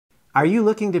Are you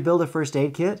looking to build a first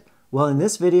aid kit? Well, in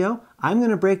this video, I'm going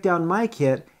to break down my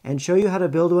kit and show you how to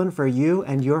build one for you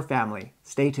and your family.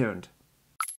 Stay tuned.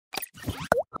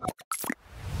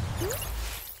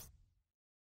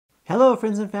 Hello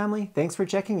friends and family, thanks for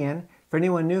checking in. For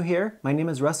anyone new here, my name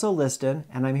is Russell Liston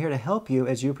and I'm here to help you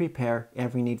as you prepare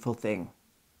every needful thing.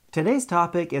 Today's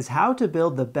topic is how to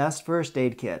build the best first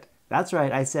aid kit. That's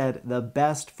right, I said the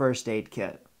best first aid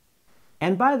kit.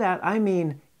 And by that I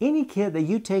mean any kit that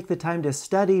you take the time to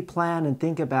study, plan, and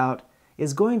think about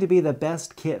is going to be the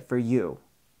best kit for you.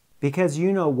 Because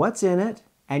you know what's in it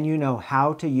and you know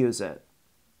how to use it.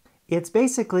 It's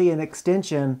basically an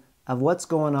extension of what's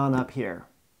going on up here.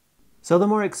 So the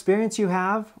more experience you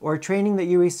have or training that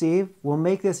you receive will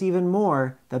make this even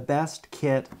more the best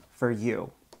kit for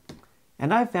you.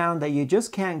 And I've found that you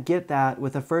just can't get that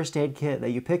with a first aid kit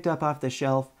that you picked up off the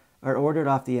shelf or ordered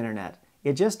off the internet.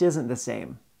 It just isn't the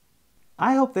same.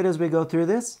 I hope that as we go through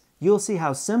this, you'll see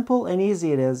how simple and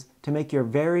easy it is to make your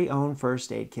very own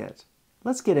first aid kit.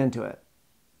 Let's get into it.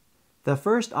 The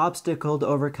first obstacle to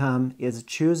overcome is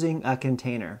choosing a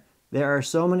container. There are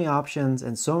so many options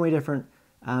and so many different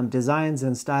designs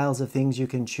and styles of things you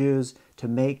can choose to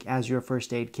make as your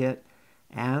first aid kit,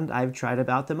 and I've tried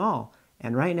about them all.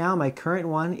 And right now my current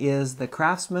one is the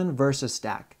Craftsman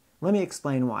VersaStack. Let me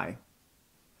explain why.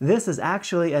 This is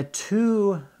actually a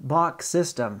two-box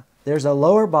system. There's a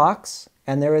lower box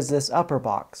and there is this upper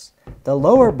box. The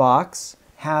lower box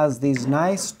has these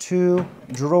nice two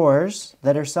drawers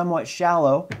that are somewhat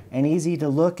shallow and easy to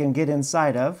look and get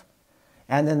inside of.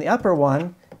 And then the upper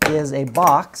one is a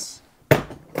box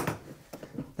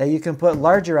that you can put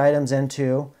larger items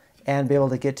into and be able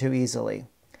to get to easily.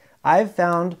 I've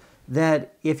found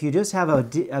that if you just have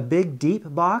a big deep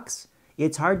box,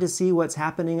 it's hard to see what's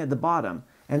happening at the bottom.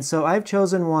 And so I've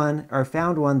chosen one or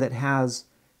found one that has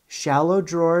shallow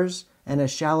drawers and a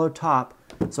shallow top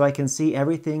so I can see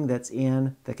everything that's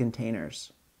in the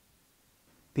containers.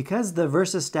 Because the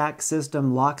VersaStack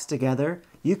system locks together,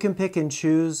 you can pick and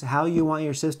choose how you want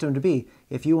your system to be.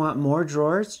 If you want more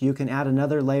drawers, you can add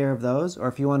another layer of those, or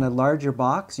if you want a larger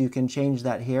box, you can change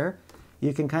that here.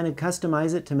 You can kind of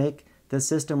customize it to make the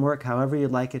system work however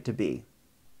you'd like it to be.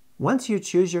 Once you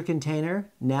choose your container,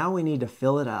 now we need to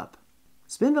fill it up.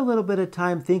 Spend a little bit of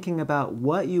time thinking about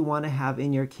what you want to have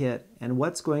in your kit and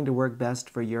what's going to work best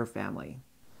for your family.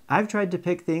 I've tried to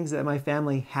pick things that my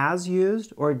family has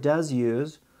used or does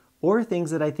use, or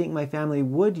things that I think my family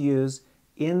would use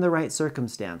in the right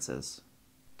circumstances.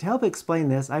 To help explain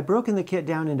this, I've broken the kit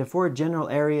down into 4 general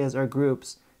areas or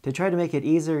groups to try to make it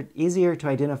easier to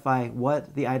identify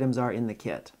what the items are in the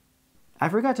kit. I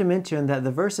forgot to mention that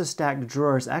the VersaStack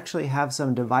drawers actually have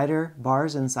some divider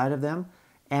bars inside of them,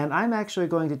 and I'm actually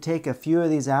going to take a few of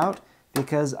these out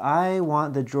because I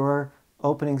want the drawer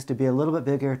openings to be a little bit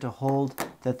bigger to hold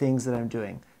the things that I'm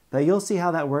doing. But you'll see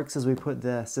how that works as we put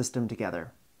the system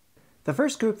together. The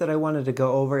first group that I wanted to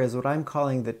go over is what I'm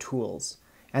calling the tools.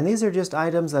 And these are just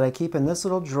items that I keep in this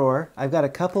little drawer. I've got a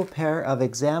couple pair of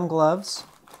exam gloves.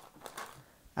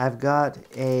 I've got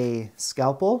a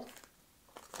scalpel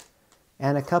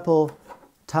and a couple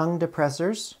tongue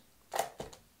depressors.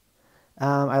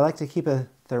 I like to keep a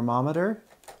thermometer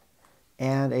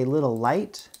and a little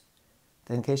light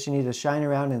in case you need to shine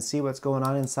around and see what's going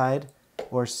on inside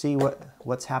or see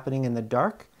what's happening in the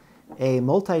dark. A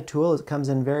multi-tool, it comes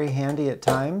in very handy at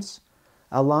times,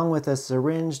 along with a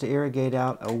syringe to irrigate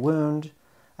out a wound.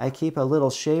 I keep a little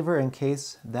shaver in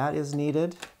case that is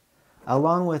needed,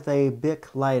 along with a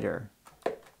Bic lighter.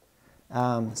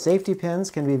 Safety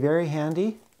pins can be very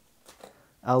handy,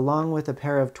 along with a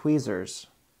pair of tweezers.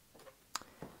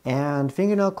 And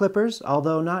fingernail clippers,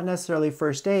 although not necessarily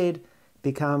first aid,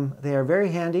 they are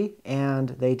very handy and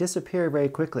they disappear very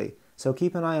quickly. So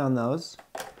keep an eye on those.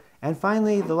 And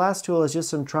finally, the last tool is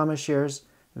just some trauma shears,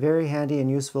 very handy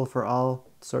and useful for all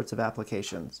sorts of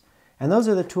applications. And those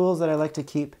are the tools that I like to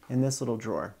keep in this little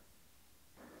drawer.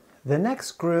 The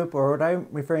next group, or what I'm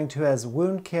referring to as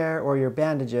wound care or your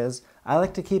bandages, I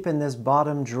like to keep in this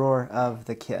bottom drawer of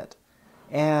the kit.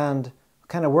 And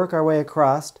kind of work our way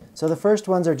across. So the first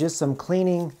ones are just some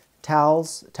cleaning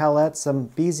towels, towelettes, some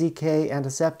BZK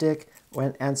antiseptic,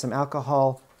 and some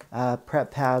alcohol prep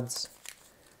pads.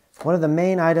 One of the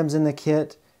main items in the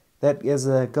kit that is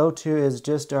a go-to is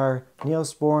just our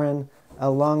Neosporin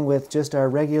along with just our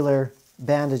regular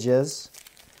bandages.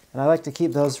 And I like to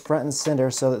keep those front and center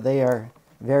so that they are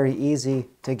very easy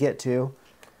to get to.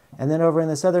 And then over in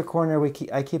this other corner,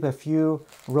 I keep a few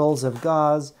rolls of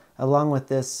gauze along with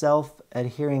this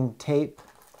self-adhering tape,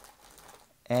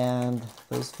 and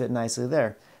those fit nicely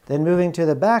there. Then moving to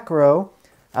the back row,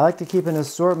 I like to keep an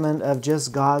assortment of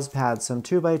just gauze pads, some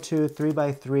 2x2,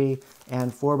 3x3,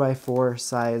 and 4x4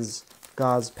 size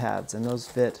gauze pads, and those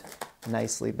fit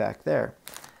nicely back there.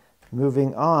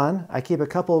 Moving on, I keep a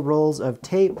couple rolls of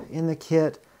tape in the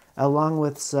kit, along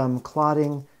with some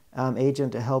clotting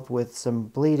agent to help with some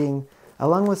bleeding,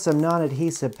 along with some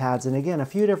non-adhesive pads, and again, a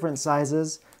few different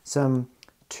sizes, some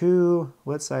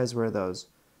what size were those?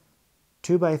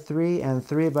 2x3 and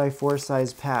 3x4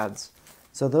 size pads.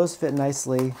 So those fit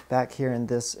nicely back here in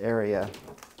this area,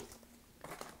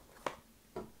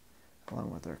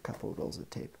 along with our couple rolls of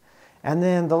tape. And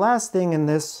then the last thing in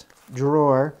this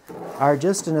drawer are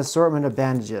just an assortment of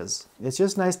bandages. It's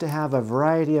just nice to have a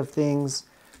variety of things,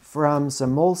 from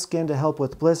some moleskin to help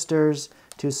with blisters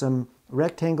to some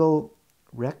rectangle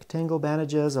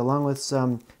bandages, along with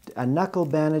a knuckle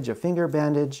bandage, a finger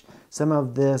bandage, some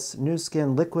of this new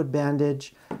skin liquid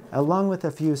bandage, along with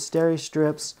a few steri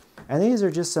strips. And these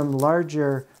are just some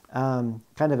larger, kind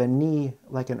of a knee,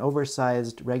 like an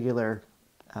oversized regular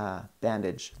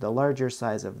bandage, the larger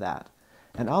size of that.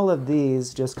 And all of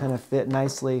these just kind of fit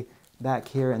nicely back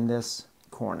here in this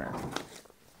corner.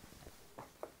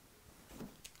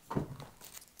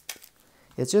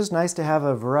 It's just nice to have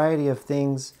a variety of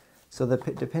things so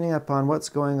that depending upon what's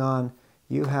going on,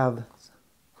 you have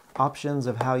options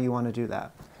of how you want to do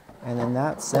that. And then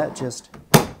that set just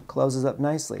closes up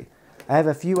nicely. I have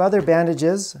a few other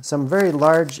bandages, some very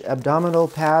large abdominal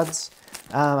pads.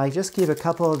 I just keep a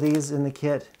couple of these in the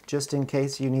kit just in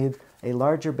case you need a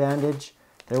larger bandage.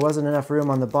 There wasn't enough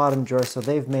room on the bottom drawer, so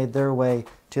they've made their way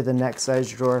to the next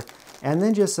size drawer. And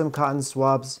then just some cotton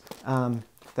swabs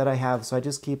that I have, so I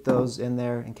just keep those in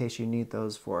there in case you need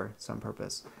those for some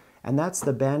purpose. And that's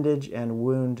the bandage and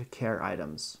wound care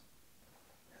items.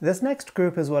 This next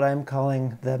group is what I'm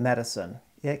calling the medicine.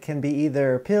 It can be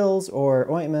either pills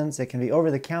or ointments, it can be over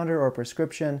the counter or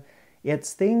prescription.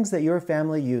 It's things that your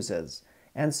family uses.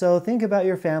 And so think about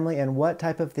your family and what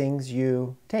type of things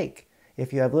you take.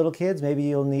 If you have little kids, maybe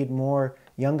you'll need more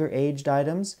younger aged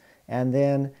items, and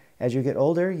then as you get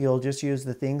older, you'll just use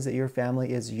the things that your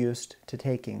family is used to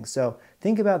taking. So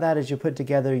think about that as you put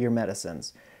together your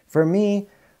medicines. For me,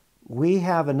 we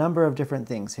have a number of different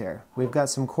things here. We've got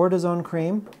some cortisone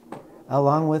cream,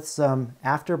 along with some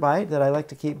Afterbite that I like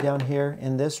to keep down here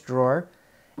in this drawer.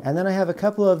 And then I have a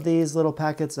couple of these little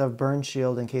packets of Burn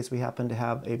Shield in case we happen to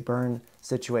have a burn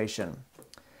situation.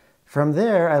 From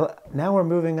there, now we're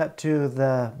moving up to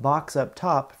the box up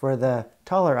top for the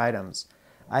taller items.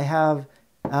 I have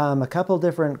a couple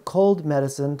different cold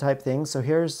medicine type things. So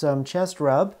here's some chest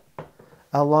rub,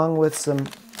 along with some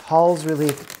Hall's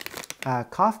Relief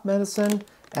cough medicine,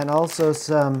 and also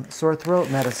some sore throat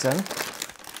medicine.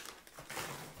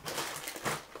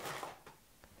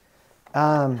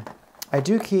 I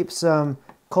do keep some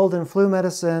cold and flu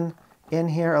medicine in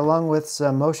here, along with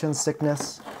some motion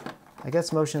sickness. I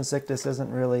guess motion sickness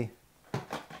isn't really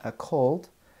a cold.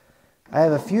 I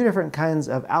have a few different kinds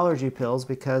of allergy pills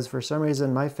because for some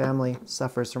reason my family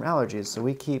suffers from allergies. So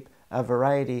we keep a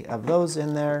variety of those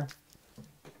in there.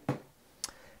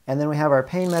 And then we have our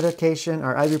pain medication,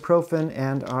 our ibuprofen,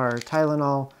 and our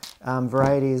Tylenol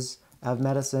varieties of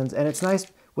medicines. And it's nice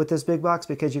with this big box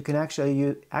because you can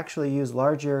actually use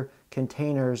larger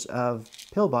containers of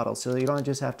pill bottles, so you don't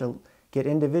just have to get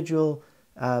individual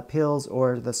pills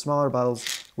or the smaller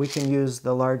bottles. We can use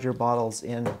the larger bottles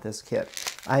in this kit.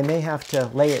 I may have to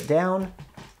lay it down,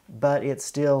 but it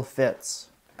still fits.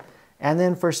 And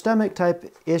then for stomach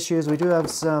type issues, we do have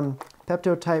some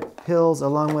Pepto type pills,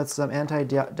 along with some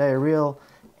anti-diarrheal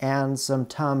and some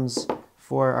Tums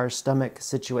for our stomach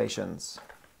situations.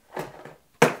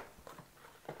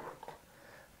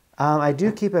 I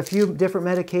do keep a few different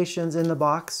medications in the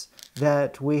box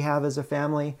that we have as a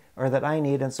family, or that I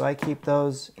need, and so I keep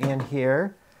those in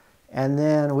here. And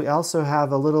then we also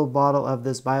have a little bottle of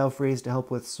this BioFreeze to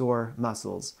help with sore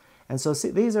muscles. And so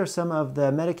these are some of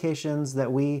the medications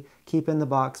that we keep in the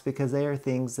box because they are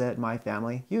things that my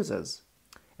family uses.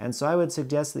 And so I would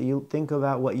suggest that you think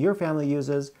about what your family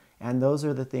uses, and those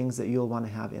are the things that you'll want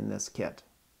to have in this kit.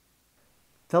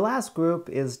 The last group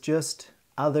is just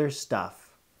other stuff.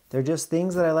 They're just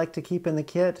things that I like to keep in the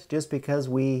kit just because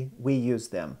we use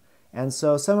them. And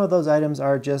so some of those items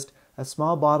are just a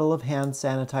small bottle of hand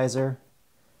sanitizer,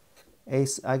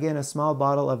 again a small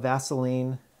bottle of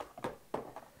Vaseline,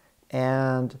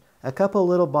 and a couple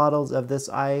little bottles of this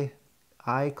eye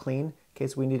clean in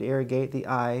case we need to irrigate the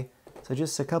eye. So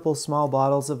just a couple small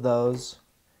bottles of those.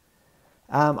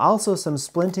 Also some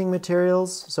splinting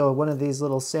materials, so one of these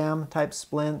little SAM type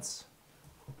splints.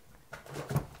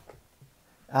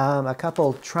 A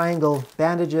couple triangle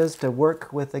bandages to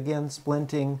work with, again,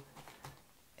 splinting.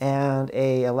 and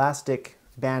a elastic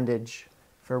bandage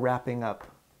for wrapping up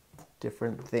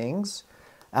different things.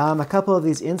 A couple of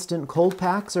these instant cold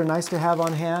packs are nice to have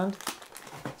on hand,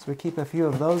 so we keep a few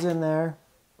of those in there.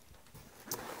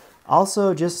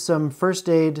 Also, just some first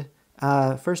aid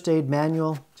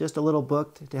manual, just a little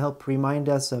book to help remind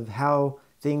us of how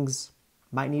things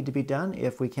might need to be done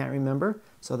if we can't remember,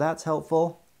 so that's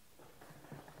helpful.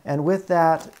 And with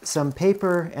that, some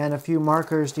paper and a few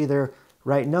markers to either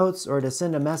write notes or to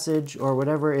send a message or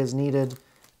whatever is needed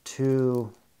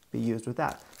to be used with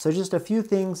that. So just a few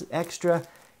things extra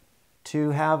to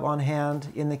have on hand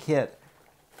in the kit.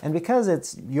 And because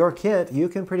it's your kit, you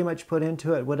can pretty much put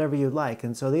into it whatever you'd like.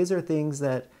 And so these are things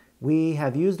that we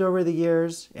have used over the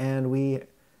years and we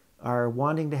are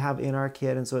wanting to have in our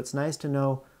kit. And so it's nice to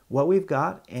know what we've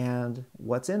got and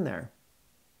what's in there.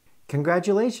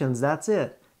 Congratulations, that's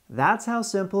it. That's how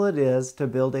simple it is to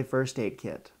build a first aid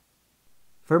kit.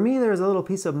 For me, there's a little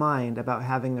peace of mind about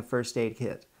having a first aid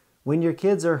kit. When your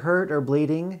kids are hurt or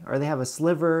bleeding, or they have a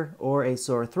sliver or a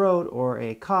sore throat or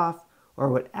a cough or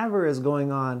whatever is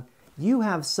going on, you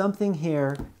have something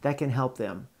here that can help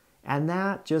them. And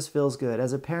that just feels good.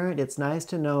 As a parent, it's nice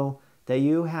to know that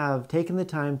you have taken the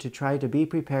time to try to be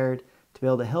prepared to be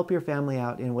able to help your family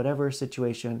out in whatever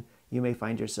situation you may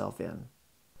find yourself in.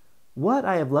 What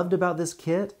I have loved about this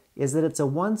kit is that it's a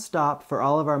one-stop for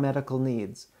all of our medical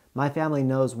needs. My family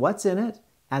knows what's in it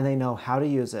and they know how to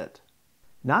use it.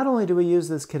 Not only do we use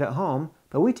this kit at home,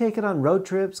 but we take it on road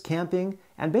trips, camping,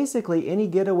 and basically any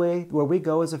getaway where we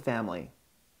go as a family.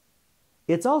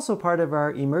 It's also part of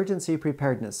our emergency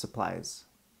preparedness supplies.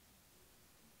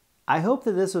 I hope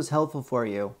that this was helpful for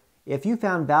you. If you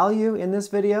found value in this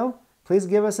video, please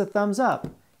give us a thumbs up.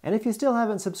 And if you still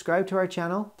haven't subscribed to our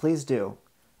channel, please do.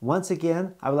 Once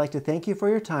again, I would like to thank you for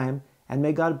your time, and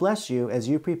may God bless you as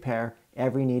you prepare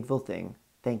every needful thing.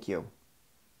 Thank you.